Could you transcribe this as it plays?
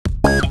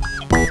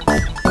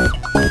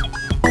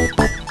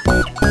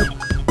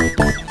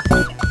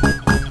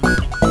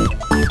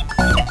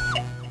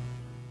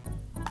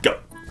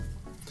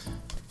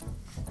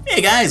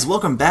Hey guys,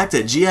 welcome back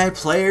to GI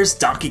Players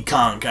Donkey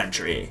Kong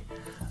Country.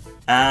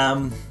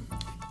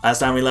 Last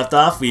time we left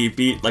off, we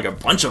beat like a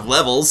bunch of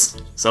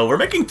levels, so we're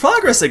making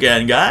progress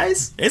again,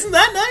 guys. Isn't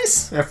that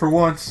nice? Yeah, for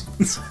once.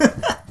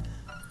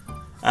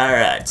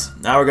 Alright,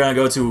 now we're gonna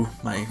go to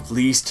my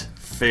least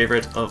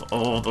favorite of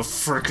all the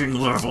freaking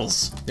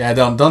levels. Yeah,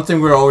 don't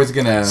think we're always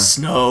gonna...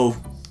 Snow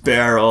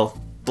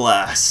Barrel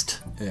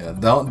Blast. Yeah,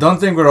 don't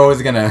think we're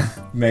always gonna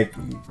make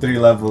 3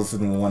 levels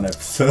in one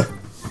episode.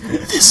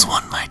 This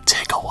one might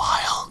take a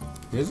while.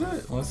 Is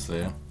it? Let's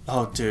see.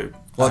 Oh, dude.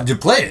 Well, did you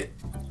play it?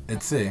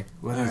 Let's see.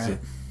 What is it?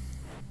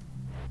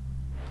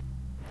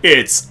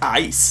 It's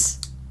ice.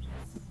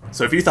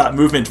 So if you thought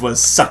movement was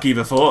sucky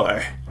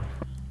before...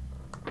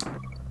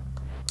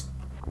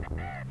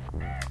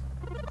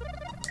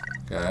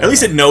 Okay. At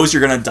least it knows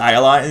you're gonna die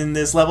a lot in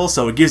this level,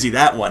 so it gives you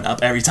that one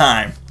up every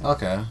time.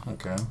 Okay.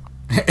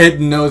 It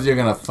knows you're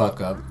gonna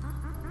fuck up.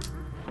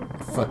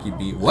 Fuck you,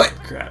 beat. What?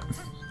 Crap.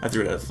 I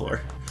threw it at the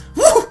floor.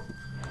 Woo!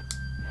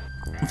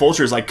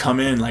 Vultures like come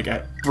in like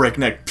at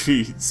breakneck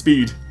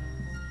speed.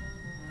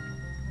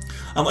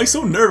 I'm like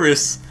so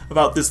nervous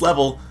about this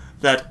level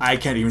that I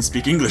can't even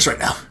speak English right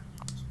now.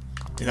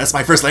 And that's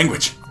my first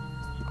language.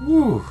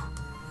 Woo.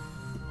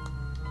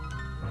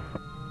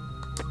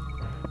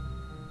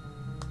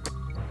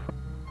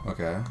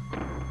 Okay.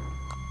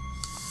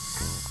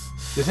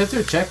 Just hit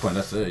through a checkpoint,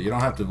 that's it. You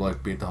don't have to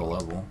like beat the whole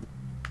level.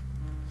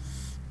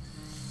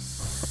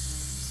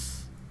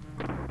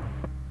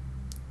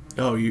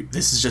 Oh,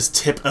 this is just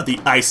tip of the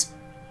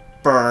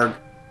iceberg.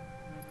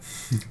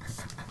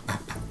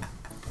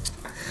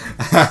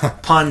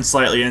 Pun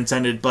slightly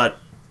intended, but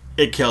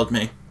it killed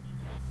me.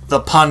 The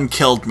pun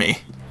killed me.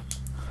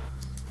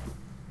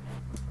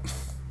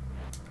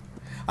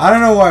 I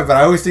don't know why, but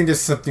I always think there's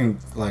something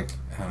like,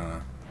 I don't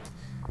know.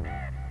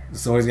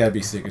 There's always gotta be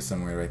a secret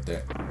somewhere right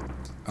there.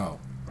 Oh.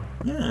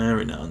 Yeah,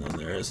 every now and then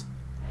there is.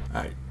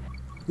 Alright.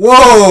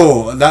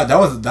 Whoa! That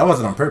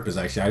wasn't on purpose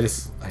actually. I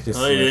just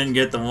Oh, you didn't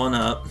get the one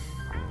up.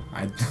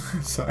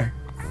 Sorry.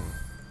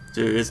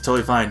 Dude, it's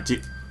totally fine.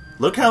 Do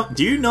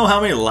you know how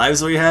many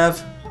lives we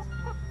have?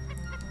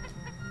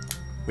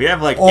 We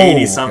have like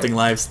 80 something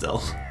lives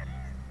still.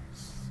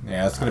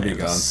 Yeah, it's gonna be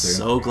gone soon.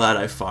 So glad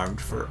I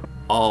farmed for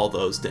all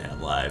those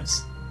damn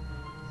lives.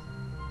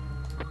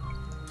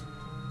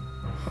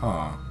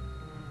 Huh.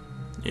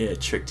 Yeah,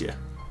 it tricked you.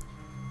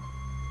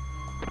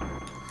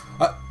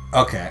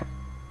 Okay.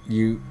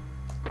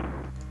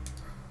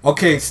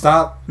 Okay,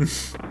 stop.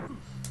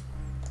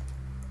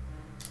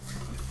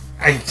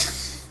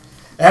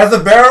 As a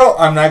barrel,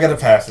 I'm not gonna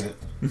pass it.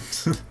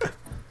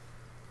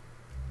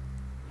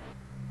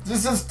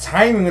 This is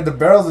timing with the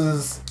barrels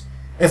is...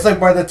 It's like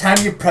by the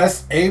time you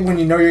press A when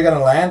you know you're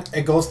gonna land,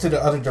 it goes to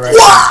the other direction.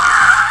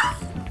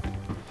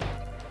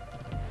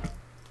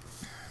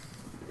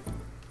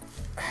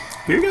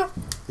 Here you go.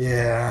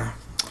 Yeah.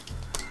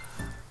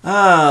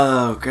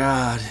 Oh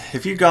god.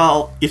 If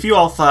you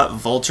all thought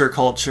Vulture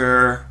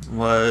Culture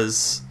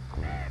was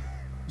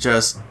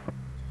just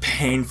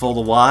painful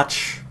to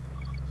watch,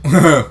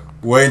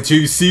 wait until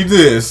you see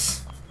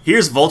this.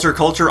 here's Vulture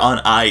Culture on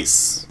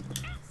ice.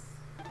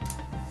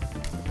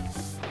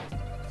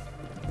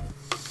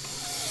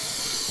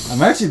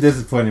 I'm actually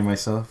disappointed in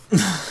myself.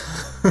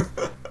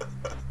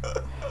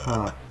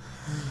 Huh.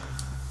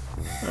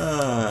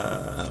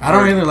 I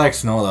don't really like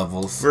snow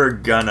levels. We're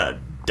gonna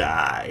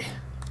die.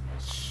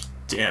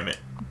 Damn it.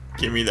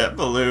 Give me that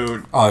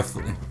balloon. Oh,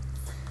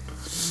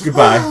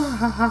 goodbye.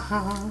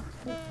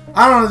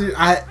 I don't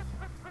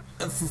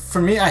know.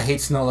 For me, I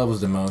hate snow levels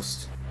the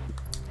most.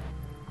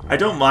 I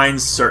don't mind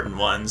certain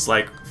ones,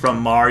 like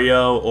from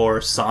Mario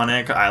or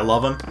Sonic. I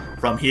love them.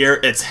 From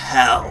here, it's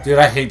hell. Dude,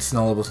 I hate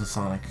snow levels in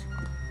Sonic.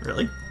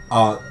 Really?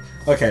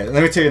 Okay.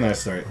 Let me tell you another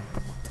story.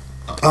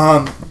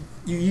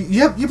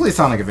 You play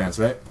Sonic Advance,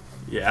 right?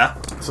 Yeah.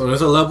 So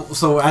there's a level.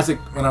 So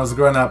when I was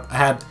growing up, I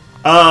had.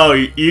 Oh,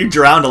 you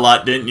drowned a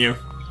lot, didn't you?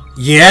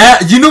 Yeah,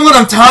 you know what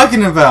I'm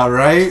talking about,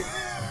 right?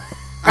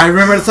 I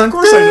remember the song. Of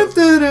course I know.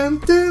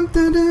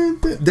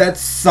 That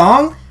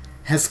song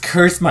has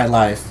cursed my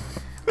life.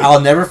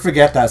 I'll never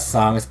forget that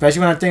song,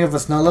 especially when I think of a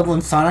snow level in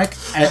Sonic.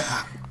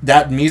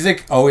 That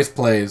music always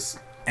plays.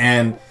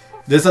 And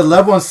there's a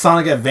level in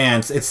Sonic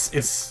Advance.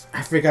 It's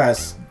I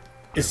forgot.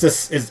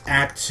 It's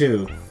Act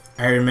 2.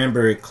 I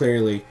remember it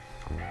clearly.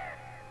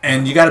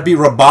 And you gotta beat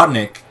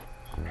Robotnik.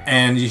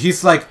 And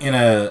he's like in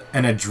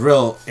a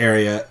drill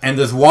area, and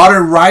there's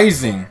water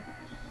rising,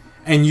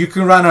 and you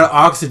can run out of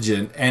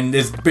oxygen, and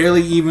it's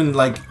barely even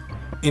like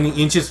any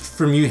inches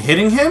from you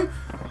hitting him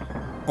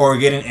or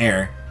getting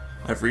air.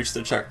 I've reached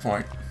the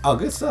checkpoint. Oh,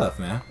 good stuff,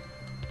 man.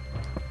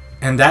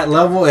 And that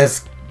level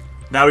is...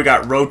 Now we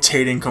got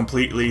rotating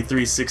completely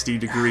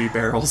 360-degree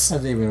barrels.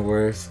 That's even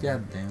worse.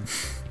 God damn.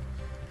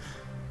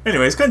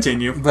 Anyways,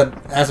 continue. But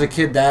as a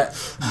kid, that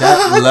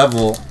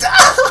level...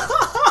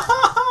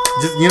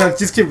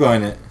 Just keep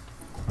going it.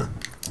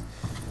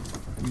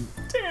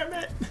 Damn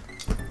it.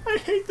 I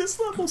hate this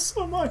level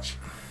so much.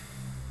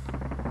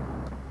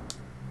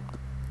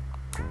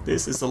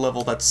 This is the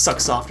level that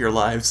sucks off your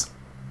lives.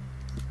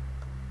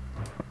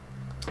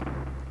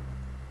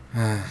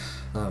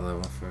 Not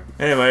level 4.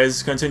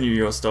 Anyways, continue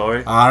your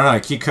story. I don't know.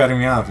 Keep cutting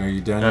me off. Are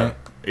you done yet?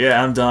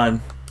 Yeah, I'm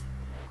done.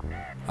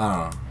 I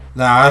don't know.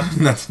 Nah,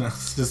 nothing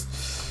else. Just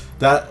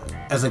that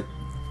as a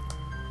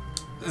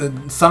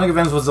Sonic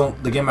Advance was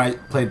the game I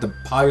played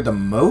probably the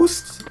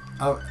most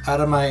out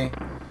of my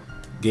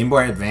Game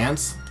Boy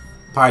Advance.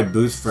 Probably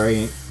Boost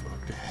Fairy.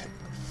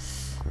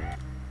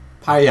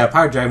 Probably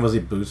Dragon Ball Z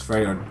Boost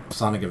Fairy or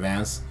Sonic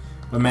Advance.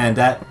 But man,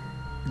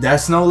 that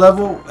snow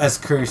level has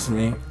cursed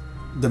me.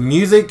 The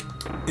music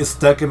is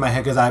stuck in my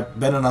head because I've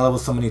been on that level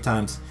so many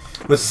times.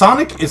 With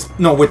Sonic,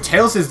 with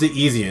Tails is the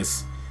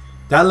easiest.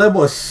 That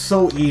level is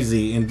so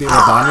easy, and being a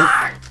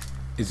Sonic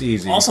is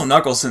easy. Also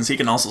Knuckles, since he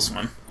can also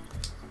swim.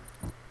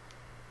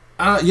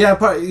 Yeah,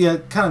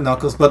 kind of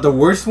Knuckles. But the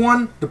worst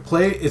one to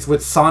play is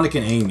with Sonic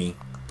and Amy.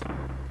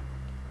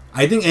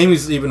 I think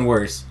Amy's even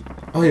worse.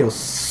 Oh, it was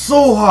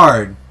so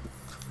hard.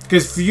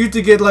 Because for you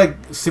to get like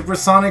Super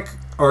Sonic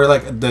or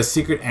like the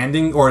secret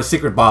ending or a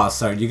secret boss,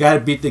 sorry, you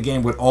gotta beat the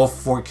game with all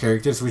 4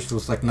 characters, which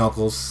was like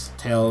Knuckles,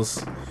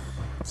 Tails,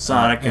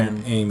 Sonic,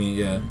 and Amy.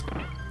 Yeah.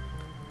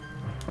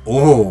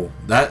 Oh,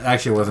 that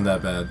actually wasn't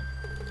that bad.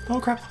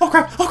 Oh crap! Oh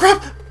crap! Oh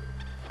crap!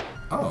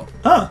 Oh.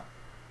 Huh.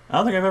 I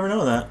don't think I've ever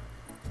known that.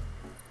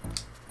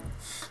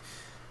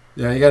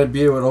 Yeah, you gotta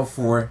beat it with all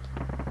 4.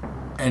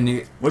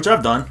 And Which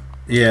I've done.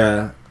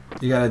 Yeah.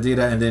 You gotta do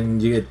that, and then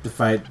you get to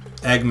fight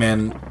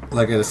Eggman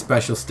like at a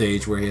special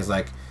stage where he's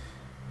like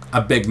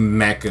a big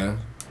mecha.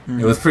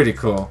 It was pretty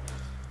cool.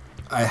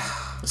 The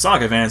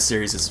Sonic Advance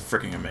series is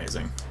freaking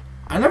amazing.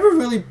 I never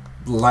really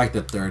liked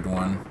the 3rd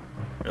one.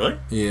 Really?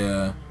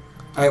 Yeah.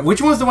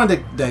 Which one was the one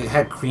that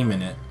had cream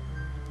in it?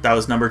 That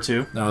was number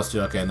 2. That was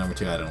okay. Number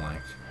 2 I didn't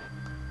like.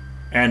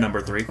 And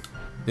number 3.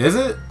 Is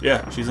it?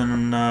 Yeah, she's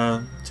in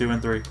 2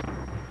 and 3.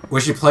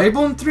 Was she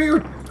playable in 3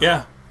 or?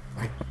 Yeah.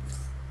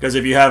 Because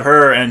if you have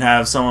her and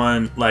have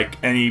someone like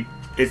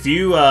if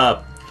you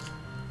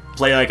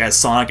play like as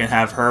Sonic and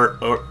have her,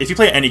 or if you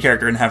play any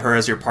character and have her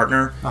as your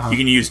partner, you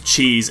can use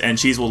Cheese, and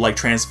Cheese will like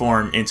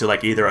transform into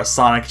like either a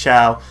Sonic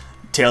Chow,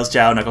 Tails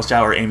Chow, Knuckles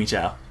Chow, or Amy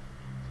Chow.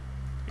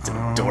 It's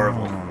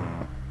adorable.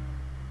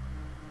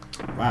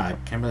 Wow, I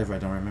can't believe I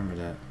don't remember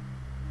that.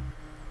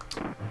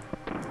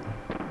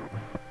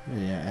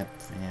 Yeah,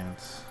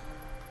 Advance.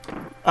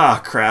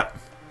 Ah, crap.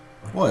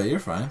 What? You're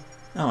fine.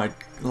 Oh, I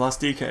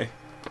lost DK.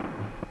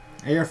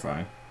 Hey, you're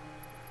fine.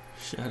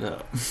 Shut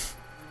up.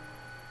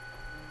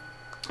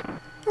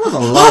 It was a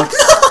lot.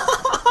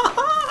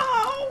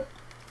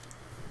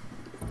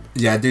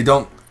 Yeah, dude,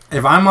 don't.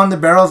 If I'm on the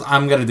barrels,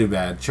 I'm gonna do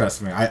bad.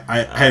 Trust me.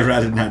 I'd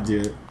rather not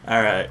do it.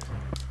 Alright.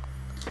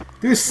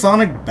 Dude,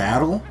 Sonic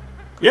Battle?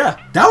 Yeah.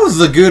 That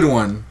was a good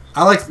one.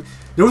 I like.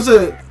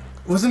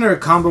 Wasn't there a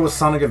combo with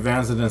Sonic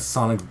Advance and then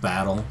Sonic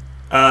Battle?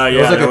 Yeah. It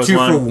was like there a was 2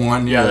 one, for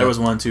 1. Yeah, there was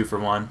 1 2 for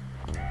 1.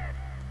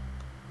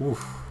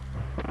 Oof.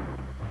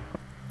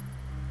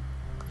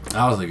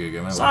 That was a good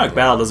game. Sonic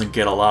Battle doesn't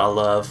get a lot of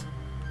love.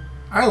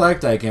 I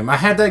like that game. I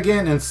had that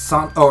game in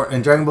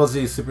Dragon Ball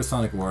Z Super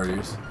Sonic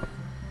Warriors.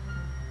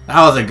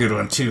 That was a good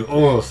one too.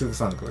 Oh, Super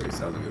Sonic Warriors.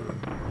 That was a good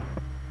one.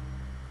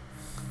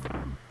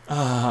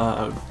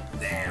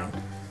 Damn.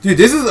 Dude,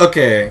 this is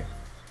okay.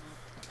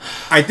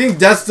 I think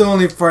that's the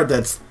only part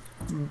that's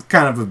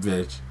kind of a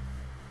bitch.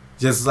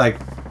 Just like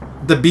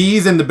the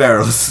bees and the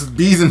barrels.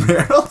 Bees and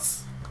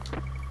barrels.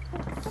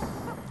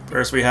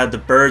 First we had the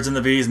birds and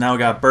the bees, now we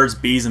got birds,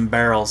 bees, and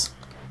barrels.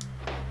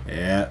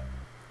 Yeah.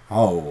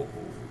 Oh.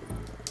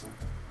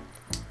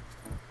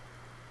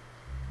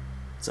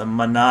 It's a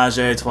menage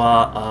a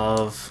trois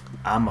of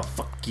I'ma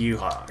fuck you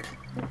hard.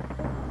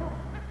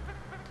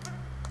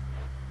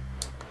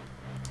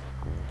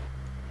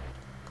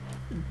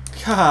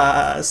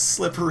 God,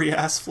 slippery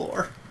ass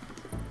floor.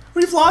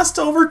 We've lost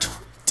over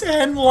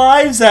 10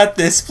 lives at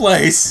this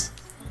place.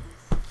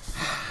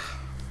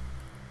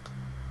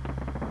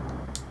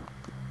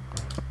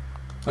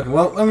 Okay,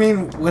 well, I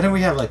mean, what do we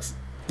have, like...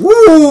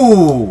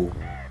 Woo!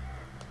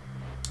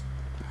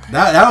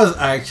 That was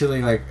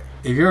actually, like...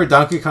 If you were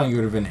Donkey Kong, you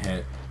would have been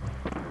hit.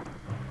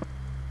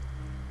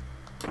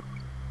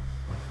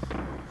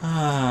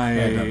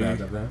 Yeah,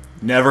 not bad.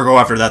 Never go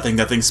after that thing.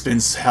 That thing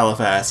spins hella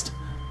fast.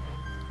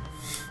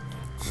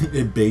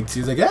 It baits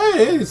you. It's like,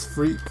 hey, it's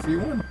free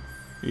one.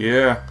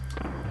 Yeah.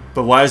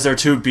 But why is there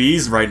 2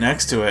 bees right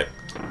next to it?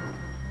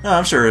 No,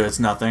 I'm sure it's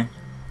nothing.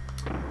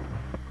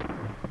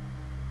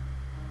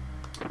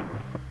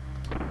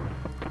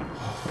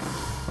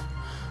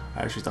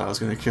 I actually thought I was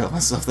going to kill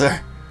myself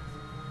there.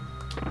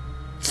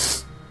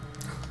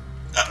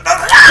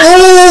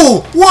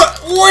 Oh! What?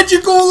 Why'd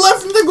you go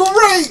left and then go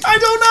right? I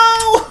don't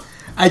know!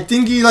 I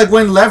think he like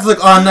went left, like,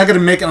 oh, I'm not gonna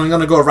make it, I'm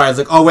gonna go right. It's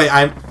like, oh wait,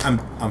 I'm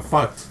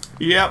fucked.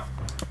 Yep.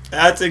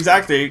 That's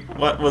exactly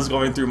what was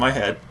going through my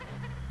head.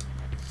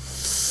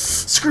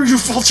 Screw you,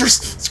 vultures!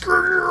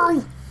 Screw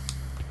you!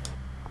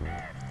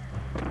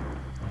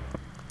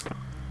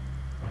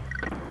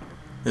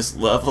 This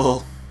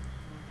level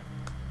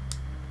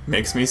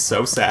makes me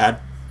so sad.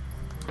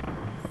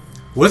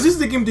 Was this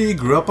the game that you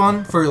grew up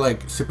on for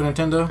like Super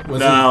Nintendo?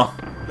 No,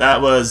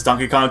 that was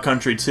Donkey Kong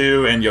Country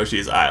 2 and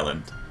Yoshi's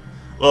Island.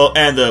 Well,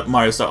 and the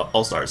Mario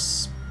All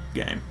Stars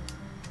game.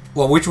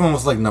 Well, which one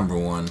was like number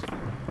one?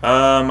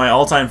 My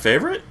all-time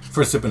favorite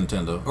for Super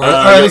Nintendo. Or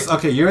at least,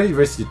 okay, you already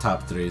raised your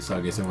top 3, so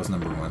I guess it was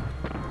number one.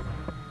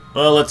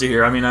 Well, let's see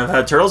here. I mean, I've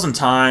had Turtles in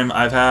Time.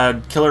 I've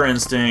had Killer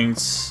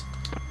Instincts.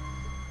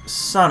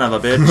 Son of a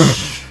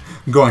bitch.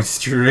 Going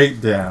straight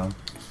down.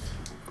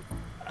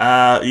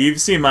 You've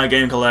seen my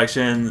game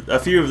collection. A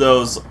few of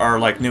those are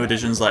like new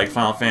editions, like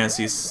Final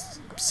Fantasy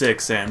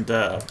 6 and.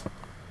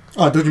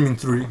 Oh, don't you mean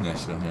 3?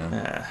 Actually,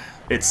 yeah.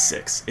 It's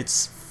 6.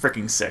 It's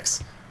freaking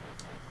 6.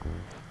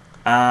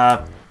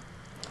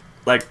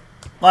 Like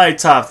my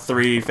top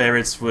 3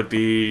 favorites would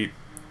be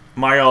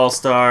Mario All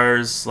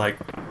Stars. Like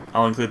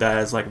I'll include that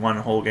as like one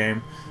whole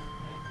game.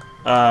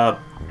 I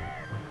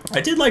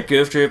did like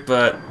Goof Troop,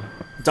 but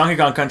Donkey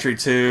Kong Country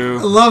 2.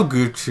 I love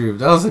Goof Troop.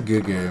 That was a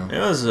good game. It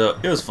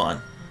was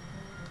fun.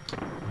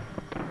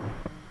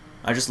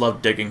 I just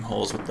love digging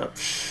holes with the.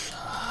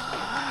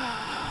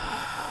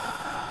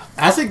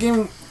 That's a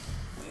game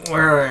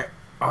where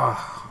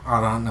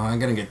I don't know. I'm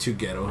gonna get too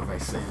ghetto if I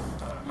say it.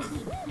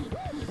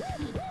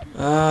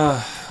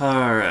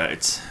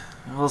 Alright.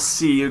 We'll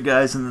see you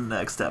guys in the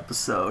next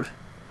episode.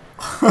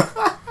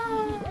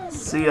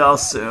 See y'all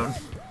soon.